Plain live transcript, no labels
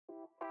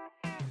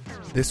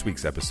This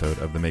week's episode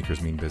of the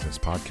Makers Mean Business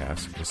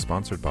podcast is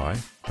sponsored by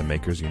the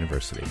Makers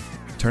University.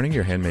 Turning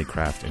your handmade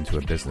craft into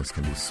a business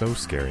can be so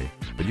scary,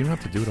 but you don't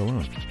have to do it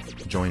alone.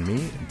 Join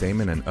me,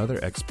 Damon, and other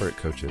expert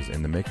coaches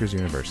in the Makers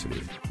University,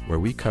 where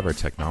we cover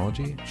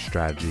technology,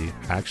 strategy,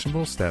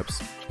 actionable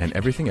steps, and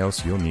everything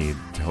else you'll need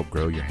to help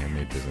grow your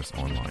handmade business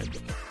online.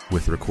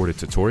 With recorded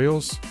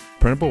tutorials,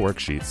 printable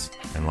worksheets,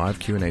 and live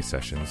Q&A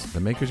sessions, the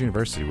Makers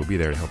University will be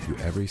there to help you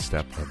every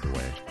step of the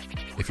way.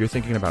 If you're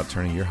thinking about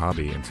turning your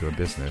hobby into a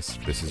business,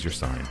 this is your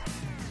sign.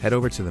 Head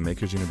over to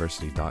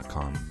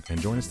themakersuniversity.com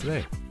and join us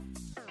today.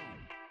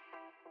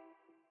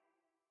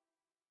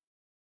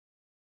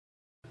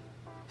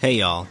 Hey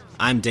y'all,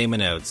 I'm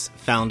Damon Oates,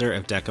 founder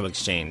of Deco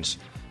Exchange.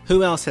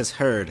 Who else has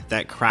heard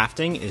that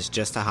crafting is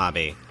just a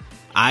hobby?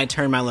 I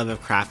turned my love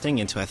of crafting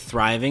into a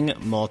thriving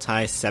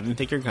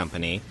multi-seven-figure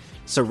company,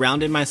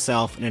 surrounded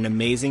myself in an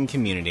amazing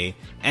community,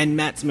 and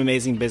met some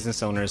amazing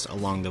business owners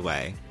along the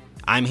way.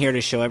 I'm here to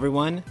show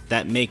everyone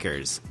that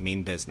makers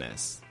mean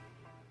business.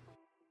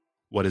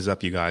 What is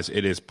up, you guys?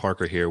 It is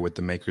Parker here with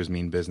the Makers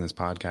Mean Business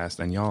podcast,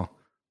 and y'all,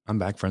 I'm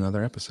back for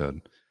another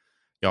episode.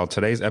 Y'all,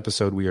 today's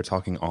episode, we are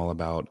talking all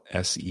about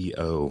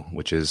SEO,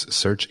 which is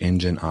search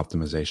engine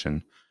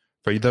optimization.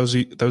 For those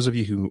of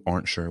you who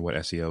aren't sure what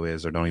SEO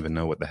is or don't even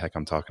know what the heck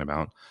I'm talking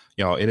about,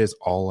 y'all, it is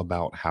all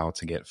about how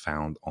to get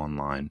found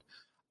online.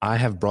 I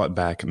have brought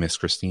back Miss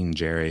Christine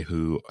Jerry,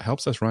 who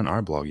helps us run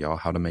our blog, y'all,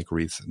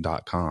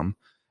 howtomakewreaths.com.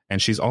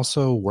 And she's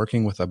also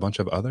working with a bunch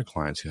of other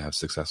clients who have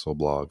successful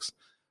blogs.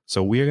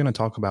 So we are going to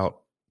talk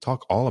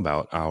all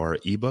about our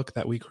ebook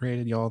that we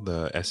created, y'all,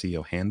 the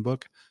SEO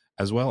handbook,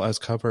 as well as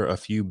cover a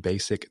few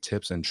basic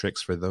tips and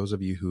tricks for those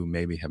of you who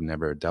maybe have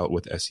never dealt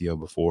with SEO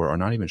before or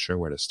not even sure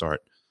where to start.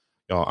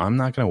 Y'all, I'm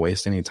not going to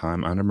waste any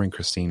time. I'm going to bring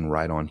Christine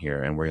right on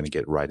here, and we're going to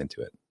get right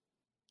into it.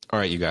 All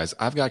right, you guys,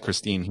 I've got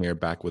Christine here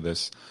back with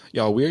us.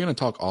 Y'all, we're going to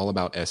talk all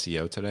about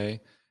SEO today.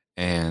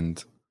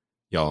 And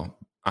y'all,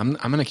 I'm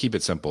going to keep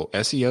it simple.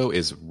 SEO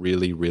is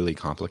really, really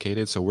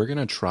complicated. So we're going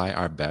to try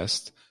our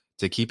best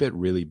to keep it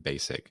really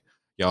basic.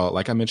 Y'all,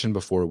 like I mentioned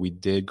before, we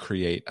did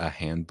create a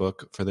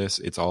handbook for this.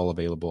 It's all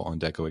available on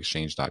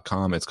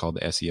decoexchange.com. It's called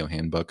the SEO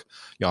handbook.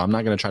 Y'all, I'm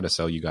not going to try to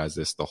sell you guys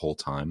this the whole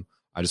time.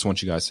 I just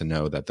want you guys to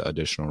know that the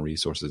additional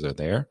resources are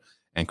there.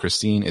 And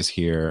Christine is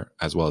here,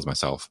 as well as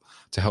myself,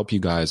 to help you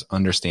guys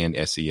understand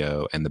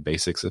SEO and the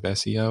basics of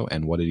SEO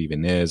and what it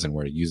even is and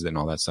where to use it and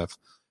all that stuff.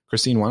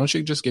 Christine, why don't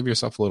you just give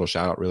yourself a little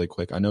shout out really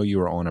quick? I know you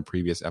were on a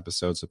previous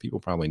episode, so people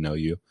probably know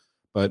you.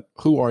 But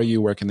who are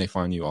you? Where can they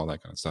find you? All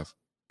that kind of stuff.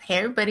 Hey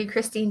everybody,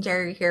 Christine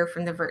Jerry here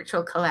from the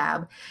Virtual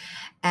Collab.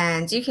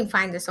 And you can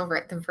find us over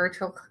at the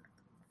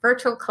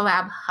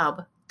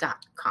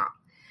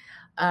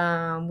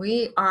virtualcollabhub.com.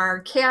 We are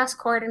chaos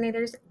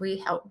coordinators. We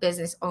help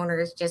business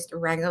owners just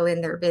wrangle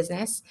in their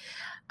business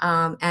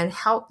and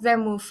help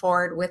them move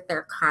forward with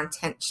their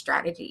content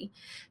strategy.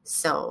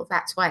 So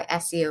that's why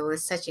SEO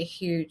is such a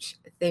huge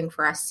thing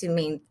for us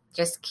to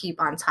just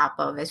keep on top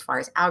of as far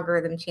as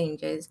algorithm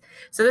changes.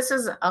 So this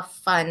is a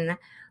fun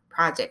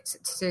project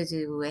to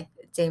do with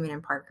Damon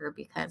and Parker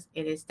because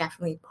it is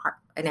definitely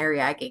an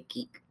area I get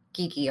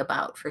geeky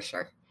about for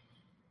sure.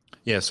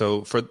 Yeah,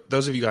 so for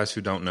those of you guys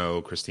who don't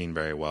know Christine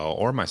very well,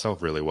 or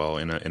myself really well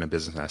in a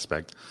business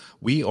aspect,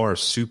 we are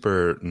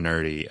super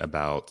nerdy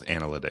about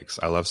analytics.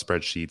 I love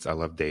spreadsheets, I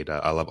love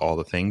data, I love all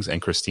the things,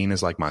 and Christine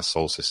is like my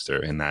soul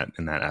sister in that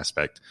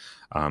aspect.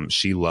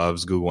 She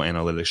loves Google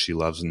Analytics. She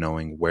loves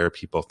knowing where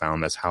people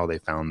found us, how they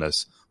found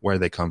us, where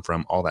they come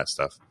from, all that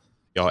stuff.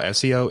 Y'all,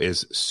 SEO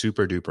is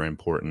super duper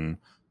important.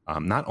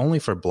 Not only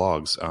for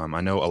blogs.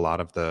 I know a lot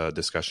of the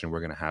discussion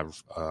we're going to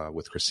have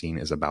with Christine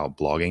is about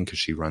blogging because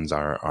she runs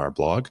our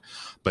blog.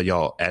 But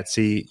y'all,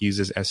 Etsy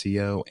uses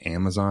SEO,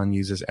 Amazon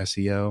uses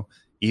SEO,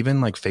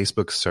 even like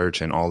Facebook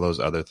search and all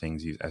those other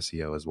things use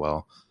SEO as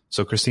well.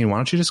 So Christine, why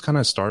don't you just kind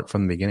of start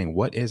from the beginning?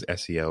 What is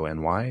SEO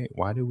and why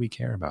do we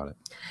care about it?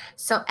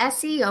 So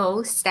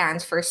SEO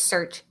stands for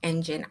search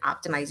engine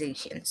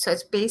optimization. So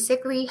it's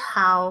basically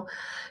how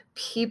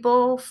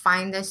people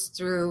find us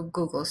through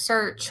Google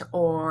search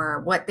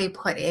or what they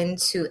put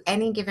into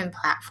any given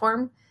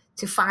platform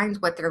to find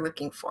what they're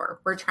looking for.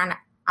 We're trying to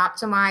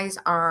optimize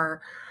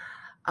our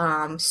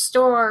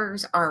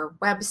stores, our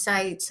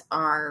websites,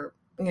 our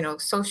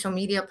social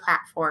media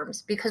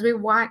platforms because we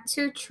want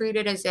to treat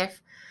it as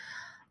if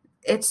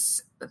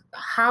it's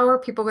how are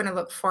people going to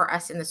look for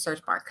us in the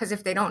search bar? Because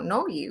if they don't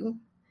know you,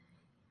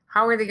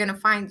 how are they going to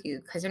find you?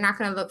 Because they're not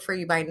going to look for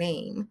you by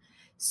name.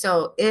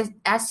 So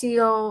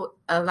SEO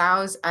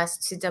allows us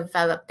to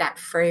develop that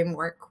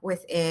framework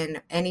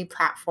within any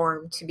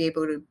platform to be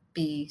able to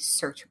be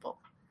searchable.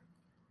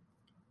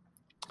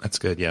 That's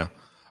good. Yeah.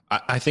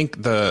 I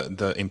think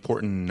the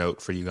important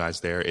note for you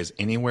guys there is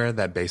anywhere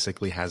that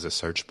basically has a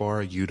search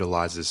bar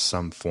utilizes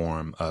some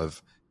form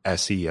of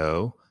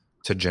SEO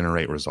to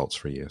generate results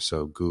for you.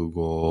 So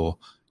Google,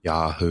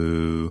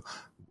 Yahoo,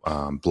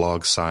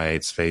 blog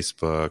sites,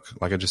 Facebook,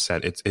 like I just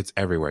said, it's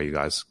everywhere, you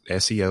guys.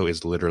 SEO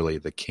is literally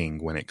the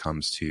king when it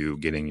comes to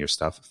getting your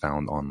stuff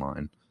found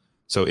online.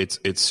 So it's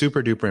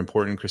super duper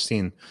important.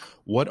 Christine,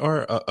 what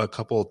are a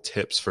couple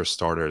tips for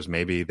starters?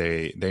 Maybe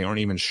they aren't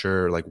even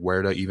sure like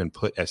where to even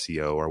put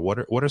SEO, or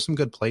what are some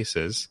good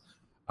places?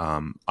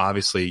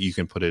 Obviously you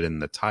can put it in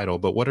the title,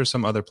 but what are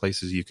some other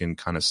places you can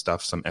kind of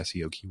stuff some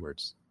SEO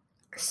keywords?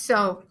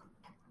 So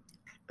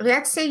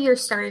let's say you're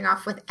starting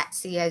off with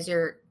Etsy as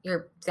your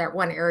that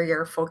one area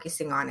you're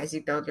focusing on as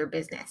you build your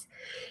business.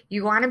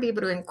 You want to be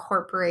able to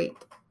incorporate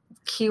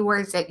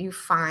keywords that you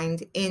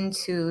find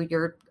into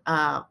your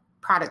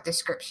product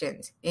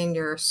descriptions, in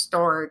your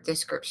store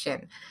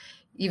description,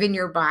 even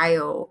your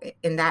bio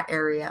in that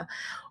area.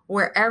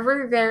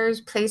 Wherever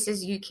there's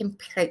places you can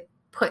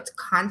put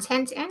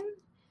content in,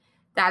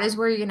 that is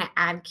where you're going to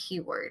add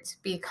keywords,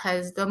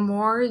 because the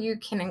more you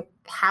can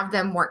have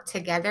them work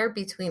together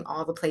between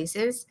all the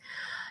places,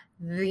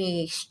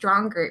 the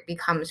stronger it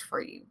becomes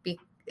for you.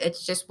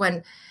 It's just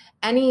when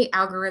any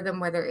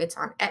algorithm, whether it's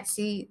on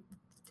Etsy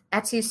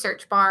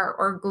search bar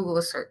or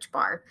Google search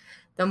bar,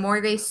 the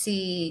more they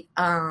see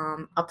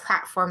a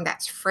platform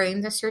that's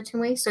framed a certain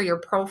way, so your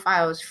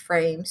profile is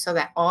framed so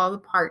that all the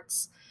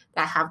parts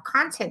that have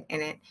content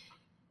in it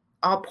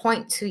all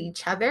point to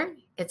each other,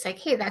 it's like,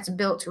 hey, that's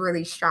built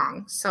really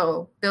strong.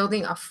 So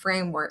building a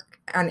framework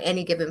on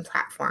any given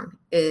platform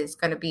is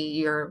going to be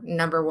your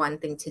number one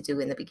thing to do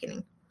in the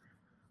beginning.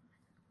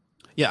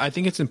 Yeah, I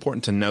think it's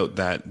important to note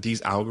that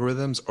these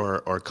algorithms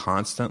are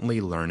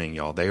constantly learning,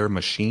 y'all. They are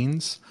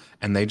machines,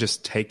 and they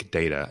just take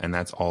data, and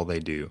that's all they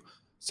do.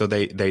 So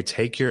they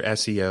take your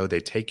SEO, they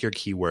take your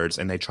keywords,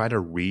 and they try to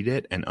read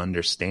it and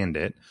understand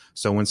it.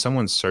 So when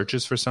someone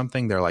searches for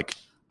something, they're like,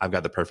 I've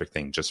got the perfect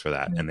thing just for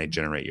that. Mm-hmm. And they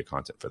generate your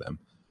content for them.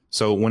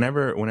 So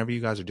whenever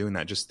you guys are doing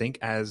that, just think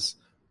as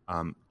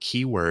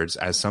keywords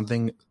as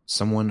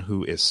someone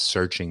who is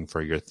searching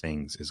for your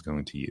things is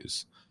going to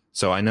use.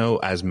 So I know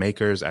as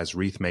makers, as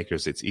wreath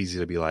makers, it's easy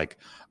to be like,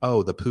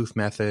 oh, the poof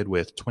method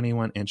with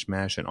 21-inch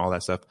mesh and all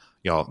that stuff.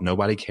 Y'all,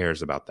 nobody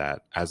cares about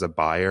that. As a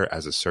buyer,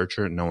 as a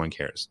searcher, no one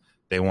cares.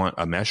 They want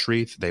a mesh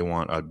wreath. They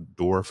want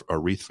a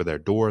wreath for their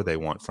door. They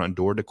want front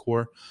door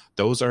decor.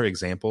 Those are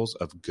examples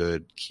of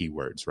good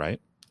keywords, right?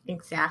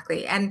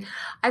 Exactly. And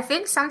I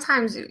think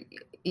sometimes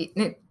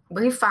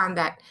we found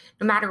that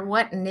no matter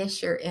what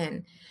niche you're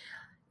in,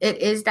 it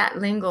is that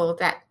lingo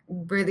that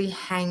really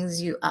hangs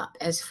you up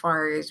as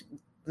far as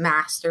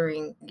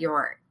mastering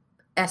your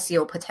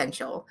SEO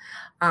potential.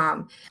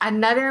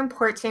 Another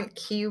important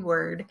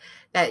keyword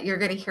that you're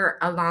going to hear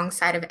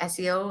alongside of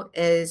SEO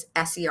is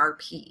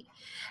SERP.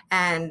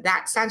 And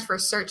that stands for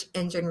Search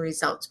Engine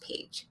Results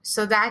Page.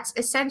 So that's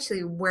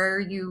essentially where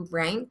you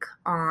rank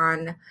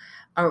on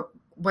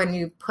when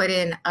you put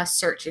in a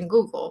search in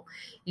Google.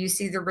 You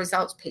see the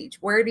results page.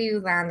 Where do you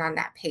land on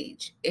that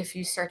page? If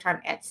you search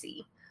on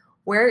Etsy,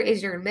 where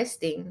is your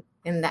listing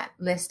in that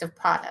list of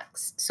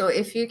products? So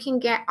if you can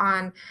get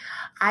on,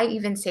 I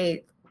even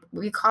say,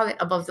 we call it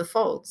above the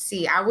fold.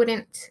 See,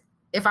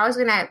 if I was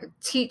going to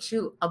teach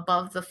you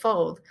above the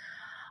fold,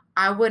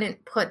 I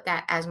wouldn't put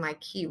that as my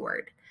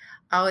keyword.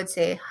 I would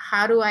say,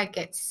 how do I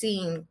get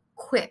seen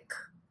quick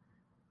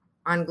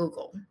on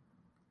Google?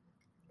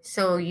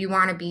 So you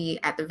want to be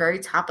at the very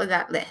top of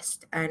that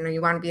list. And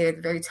you want to be at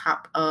the very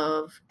top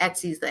of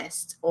Etsy's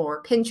list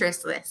or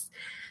Pinterest list.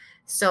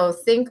 So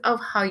think of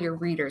how your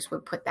readers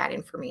would put that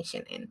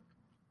information in.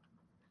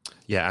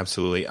 Yeah,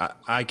 absolutely.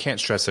 I can't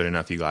stress it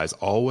enough, you guys.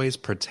 Always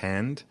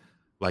pretend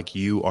like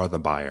you are the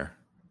buyer.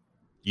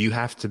 You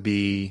have to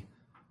be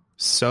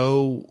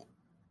so,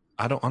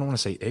 I don't want to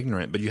say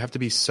ignorant, but you have to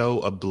be so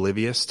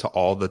oblivious to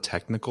all the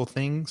technical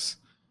things.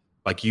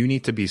 Like you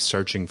need to be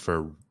searching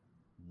for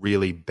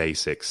really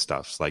basic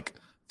stuff, like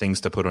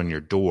things to put on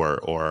your door,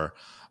 or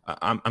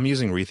I'm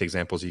using wreath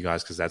examples, you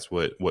guys, because that's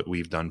what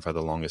we've done for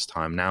the longest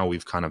time. Now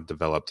we've kind of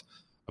developed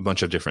a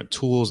bunch of different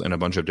tools and a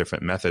bunch of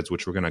different methods,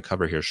 which we're going to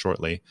cover here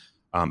shortly.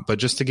 But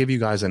just to give you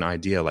guys an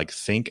idea, like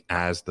think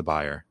as the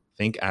buyer,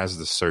 think as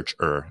the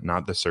searcher,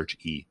 not the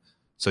searchee.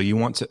 So you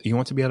want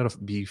to be able to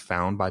be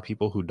found by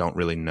people who don't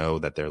really know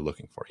that they're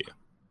looking for you.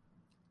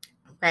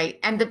 Right.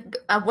 And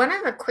one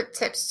of the quick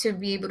tips to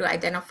be able to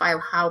identify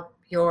how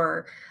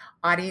your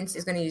audience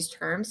is going to use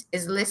terms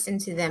is listen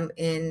to them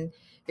in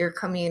your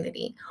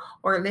community,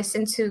 or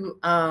listen to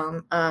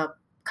a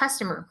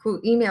customer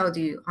who emailed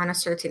you on a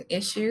certain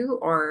issue,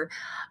 or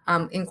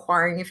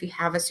inquiring if you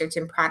have a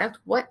certain product.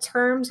 What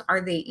terms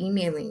are they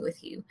emailing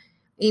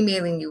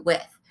you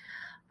with?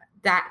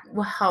 That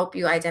will help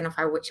you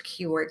identify which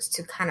keywords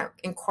to kind of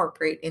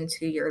incorporate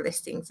into your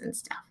listings and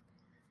stuff.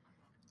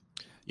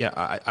 Yeah,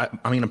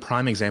 I mean, a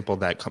prime example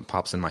that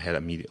pops in my head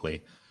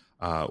immediately.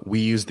 We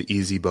use the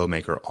Easy Bow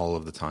Maker all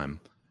of the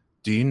time.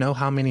 Do you know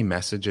how many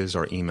messages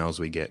or emails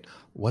we get?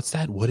 What's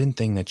that wooden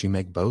thing that you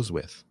make bows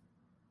with?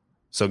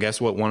 So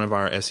guess what one of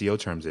our SEO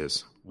terms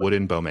is?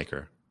 Wooden bow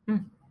maker.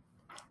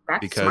 That's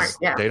because smart,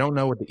 yeah. They don't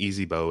know what the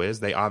Easy Bow is.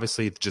 They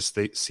obviously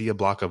they see a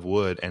block of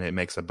wood and it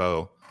makes a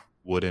bow.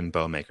 Wooden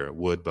bow maker,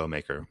 wood bow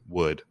maker,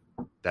 wood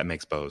that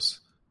makes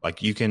bows.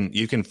 Like you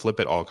can flip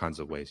it all kinds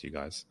of ways, you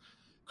guys.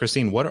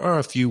 Christine, what are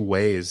a few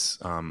ways?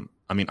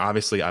 I mean,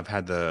 obviously I've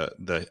had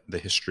the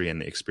history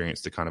and the experience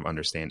to kind of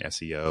understand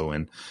SEO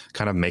and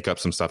kind of make up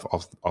some stuff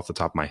off the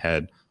top of my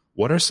head.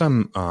 What are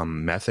some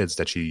methods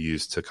that you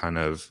use to kind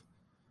of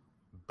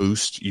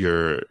boost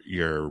your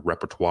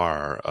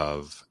repertoire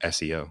of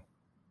SEO?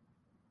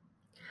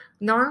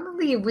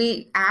 Normally,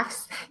 we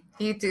ask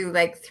you to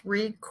like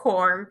 3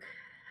 core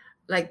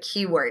like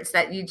keywords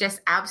that you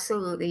just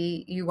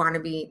absolutely you want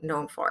to be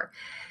known for.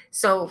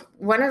 So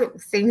one of the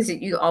things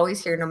that you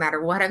always hear, no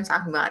matter what I'm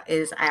talking about,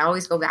 is I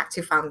always go back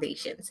to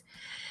foundations.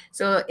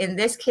 So in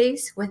this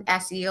case with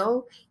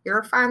SEO,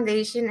 your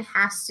foundation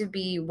has to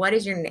be, what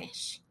is your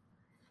niche?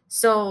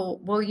 So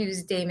we'll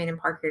use Damon and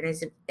Parker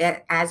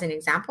as an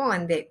example,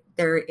 and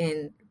they're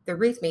in the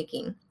wreath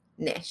making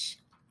niche.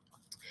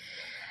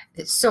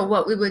 So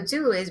what we would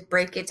do is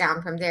break it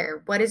down from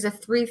there. What is the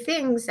 3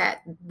 things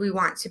that we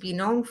want to be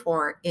known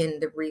for in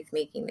the wreath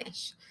making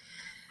niche?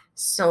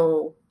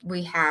 So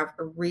we have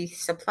wreath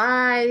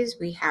supplies,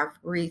 we have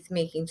wreath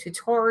making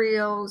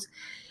tutorials.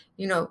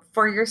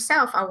 For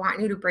yourself, I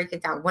want you to break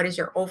it down. What is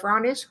your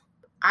overall niche?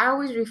 I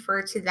always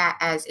refer to that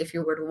as if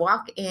you were to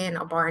walk in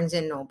a Barnes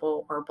and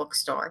Noble or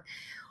bookstore,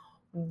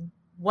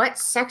 what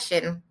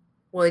section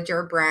would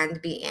your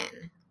brand be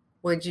in?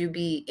 Would you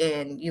be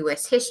in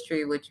U.S.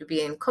 history? Would you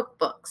be in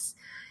cookbooks?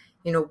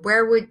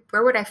 Where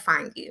would I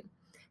find you?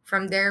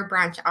 From there,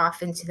 branch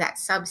off into that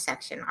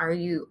subsection.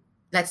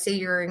 Let's say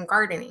you're in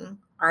gardening.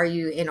 Are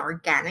you in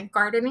organic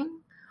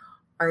gardening?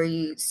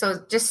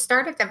 So just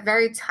start at the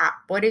very top.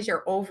 What is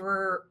your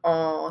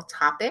overall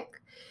topic?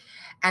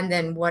 And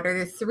then what are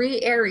the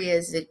 3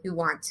 areas that you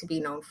want to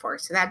be known for?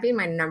 So that'd be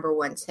my number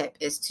 1 tip,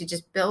 is to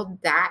just build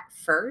that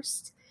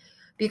first,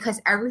 because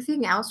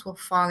everything else will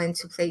fall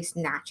into place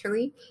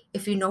naturally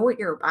if you know what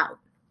you're about.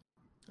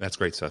 That's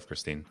great stuff,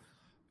 Christine.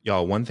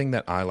 Y'all, one thing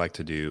that I like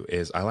to do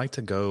is I like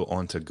to go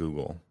onto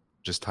Google,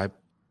 just type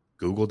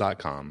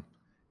google.com,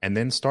 and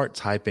then start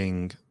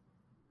typing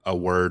a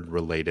word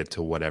related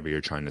to whatever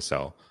you're trying to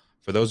sell.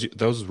 For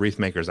those wreath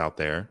makers out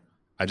there,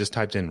 I just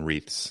typed in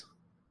wreaths.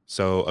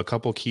 So a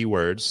couple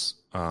keywords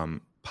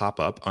pop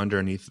up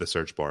underneath the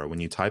search bar.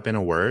 When you type in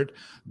a word,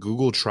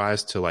 Google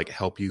tries to like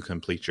help you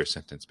complete your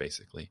sentence,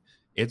 basically.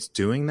 It's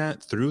doing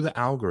that through the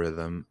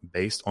algorithm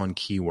based on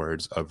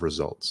keywords of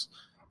results.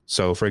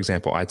 So for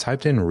example, I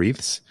typed in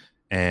wreaths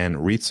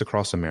and wreaths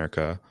across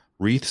America,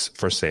 wreaths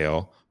for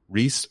sale,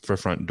 wreaths for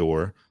front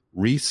door,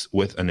 wreaths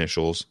with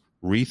initials,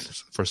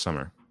 wreaths for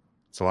summer.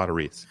 It's a lot of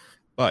wreaths.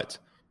 But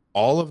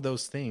all of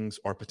those things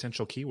are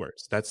potential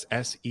keywords. That's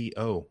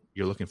SEO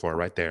you're looking for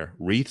right there.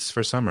 Wreaths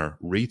for summer,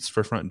 wreaths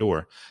for front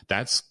door.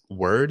 That's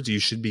words you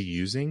should be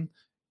using,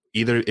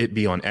 either it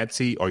be on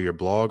Etsy or your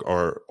blog,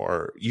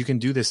 or you can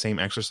do the same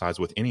exercise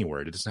with any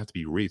word. It doesn't have to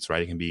be wreaths,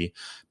 right? It can be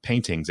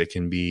paintings. It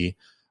can be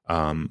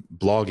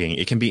blogging.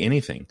 It can be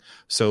anything.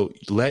 So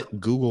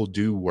let Google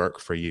do work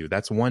for you.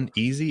 That's one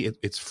easy.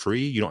 It's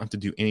free. You don't have to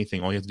do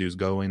anything. All you have to do is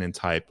go in and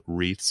type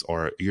wreaths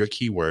or your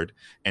keyword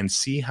and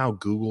see how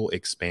Google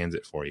expands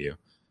it for you.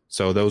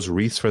 So those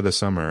wreaths for the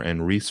summer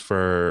and wreaths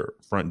for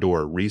front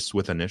door, wreaths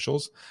with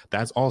initials,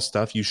 that's all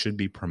stuff you should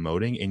be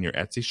promoting in your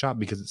Etsy shop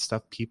because it's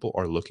stuff people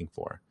are looking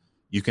for.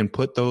 You can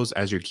put those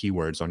as your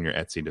keywords on your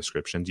Etsy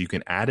descriptions. You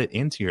can add it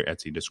into your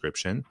Etsy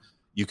description.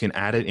 You can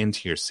add it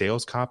into your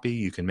sales copy.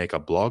 You can make a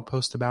blog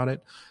post about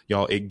it.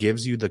 Y'all, it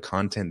gives you the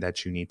content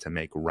that you need to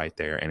make right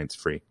there, and it's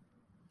free.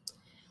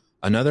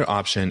 Another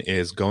option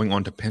is going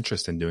onto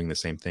Pinterest and doing the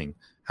same thing.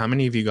 How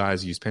many of you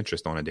guys use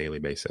Pinterest on a daily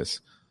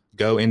basis?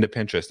 Go into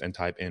Pinterest and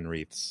type in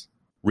wreaths.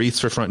 Wreaths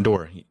for front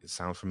door.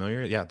 Sound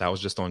familiar? Yeah, that was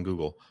just on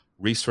Google.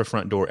 Wreaths for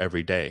front door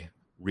every day.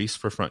 Wreaths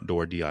for front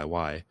door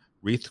DIY.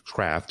 Wreath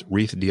craft,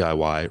 wreath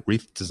DIY,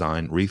 wreath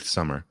design, wreath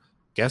summer.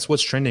 Guess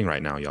what's trending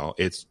right now, y'all?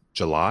 It's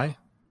July.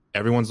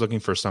 Everyone's looking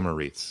for summer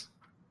wreaths.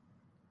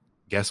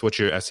 Guess what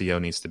your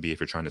SEO needs to be if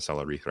you're trying to sell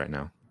a wreath right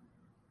now?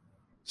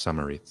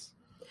 Summer wreaths.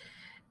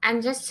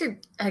 And just to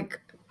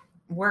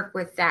work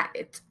with that,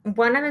 it's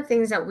one of the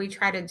things that we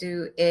try to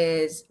do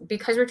is,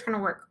 because we're trying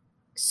to work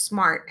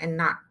smart and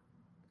not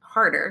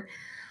harder,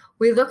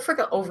 we look for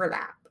the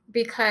overlap.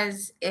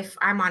 Because if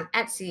I'm on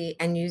Etsy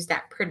and use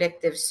that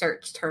predictive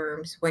search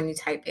terms when you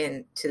type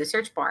into the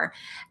search bar,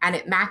 and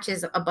it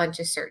matches a bunch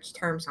of search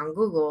terms on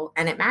Google,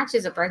 and it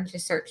matches a bunch of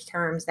search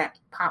terms that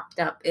popped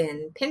up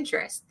in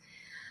Pinterest,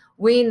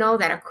 we know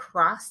that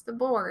across the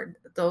board,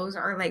 those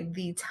are like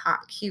the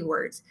top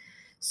keywords.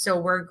 So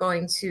we're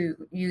going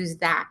to use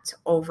that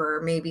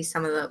over maybe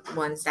some of the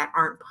ones that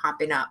aren't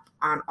popping up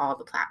on all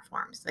the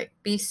platforms. Like,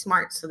 be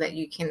smart so that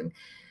you can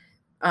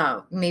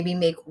maybe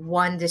make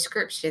one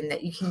description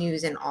that you can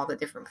use in all the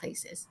different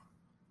places.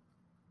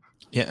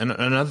 Yeah, and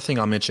another thing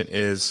I'll mention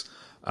is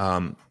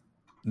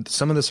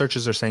some of the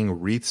searches are saying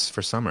wreaths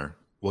for summer.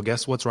 Well,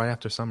 guess what's right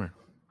after summer?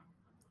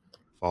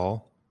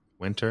 Fall,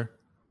 winter.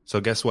 So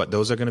guess what?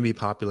 Those are going to be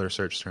popular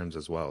search terms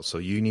as well. So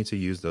you need to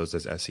use those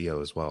as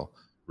SEO as well.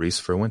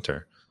 Wreaths for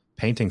winter,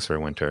 paintings for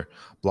winter,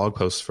 blog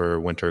posts for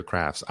winter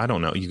crafts. I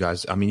don't know, you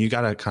guys. I mean, you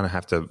got to kind of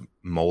have to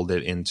mold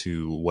it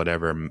into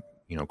whatever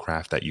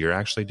craft that you're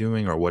actually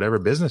doing or whatever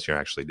business you're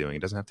actually doing.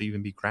 It doesn't have to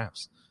even be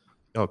crafts.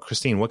 Oh,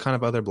 Christine, what kind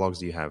of other blogs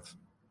do you have?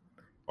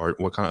 Or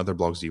what kind of other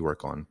blogs do you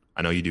work on?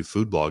 I know you do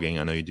food blogging.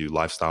 I know you do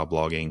lifestyle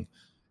blogging.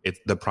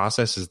 The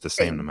process is the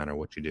same no matter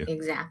what you do.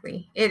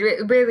 Exactly. It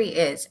really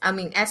is. I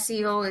mean,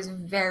 SEO is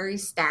very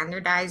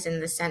standardized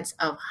in the sense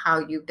of how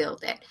you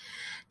build it.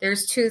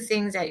 There's two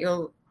things that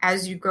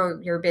as you grow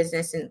your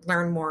business and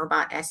learn more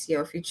about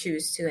SEO, if you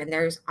choose to, and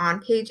there's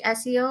on-page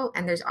SEO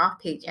and there's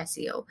off-page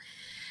SEO.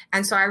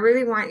 And so I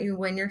really want you,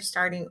 when you're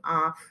starting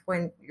off,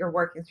 when you're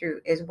working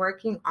through, is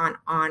working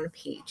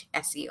on-page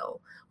SEO,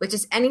 which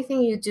is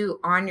anything you do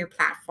on your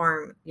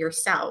platform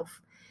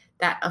yourself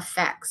that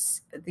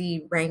affects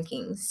the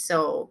rankings.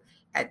 So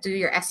do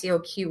your SEO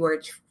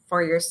keywords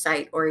for your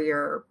site or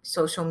your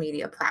social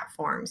media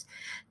platforms.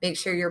 Make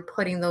sure you're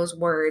putting those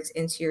words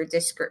into your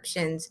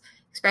descriptions,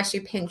 especially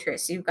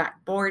Pinterest. You've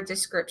got board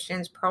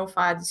descriptions,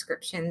 profile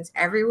descriptions,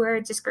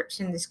 everywhere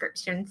description.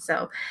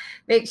 So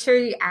make sure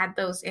you add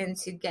those in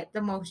to get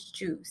the most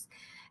juice.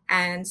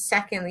 And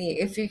secondly,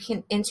 if you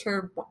can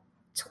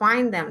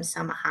intertwine them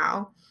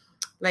somehow,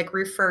 like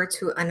refer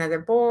to another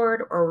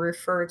board or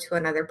refer to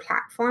another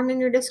platform in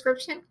your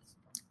description,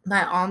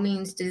 by all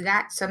means do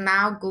that. So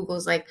now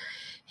Google's like,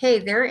 hey,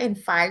 they're in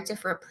 5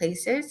 different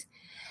places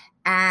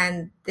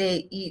and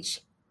they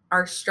each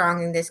are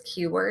strong in this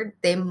keyword.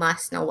 They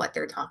must know what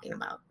they're talking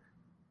about.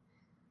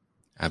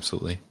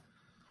 Absolutely.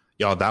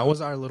 Y'all, that was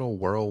our little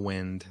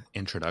whirlwind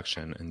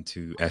introduction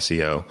into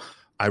SEO.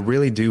 I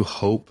really do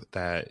hope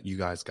that you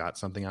guys got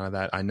something out of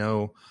that. I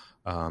know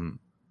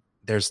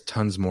there's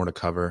tons more to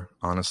cover.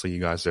 Honestly,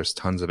 you guys, there's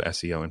tons of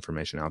SEO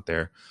information out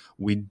there.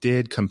 We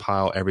did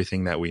compile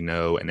everything that we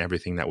know and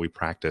everything that we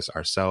practice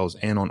ourselves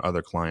and on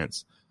other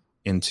clients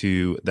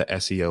into the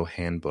SEO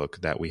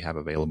handbook that we have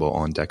available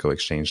on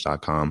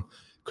decoexchange.com.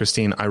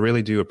 Christine, I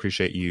really do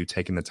appreciate you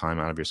taking the time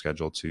out of your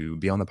schedule to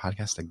be on the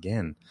podcast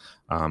again.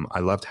 I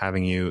loved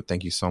having you.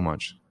 Thank you so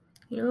much.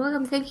 You're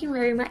welcome. Thank you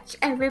very much,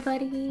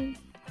 everybody.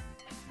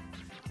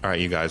 All right,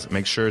 you guys,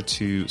 make sure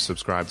to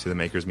subscribe to the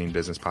Makers Mean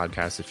Business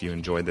podcast if you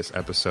enjoyed this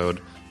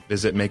episode.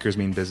 Visit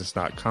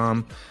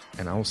makersmeanbusiness.com,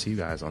 and I will see you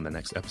guys on the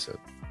next episode.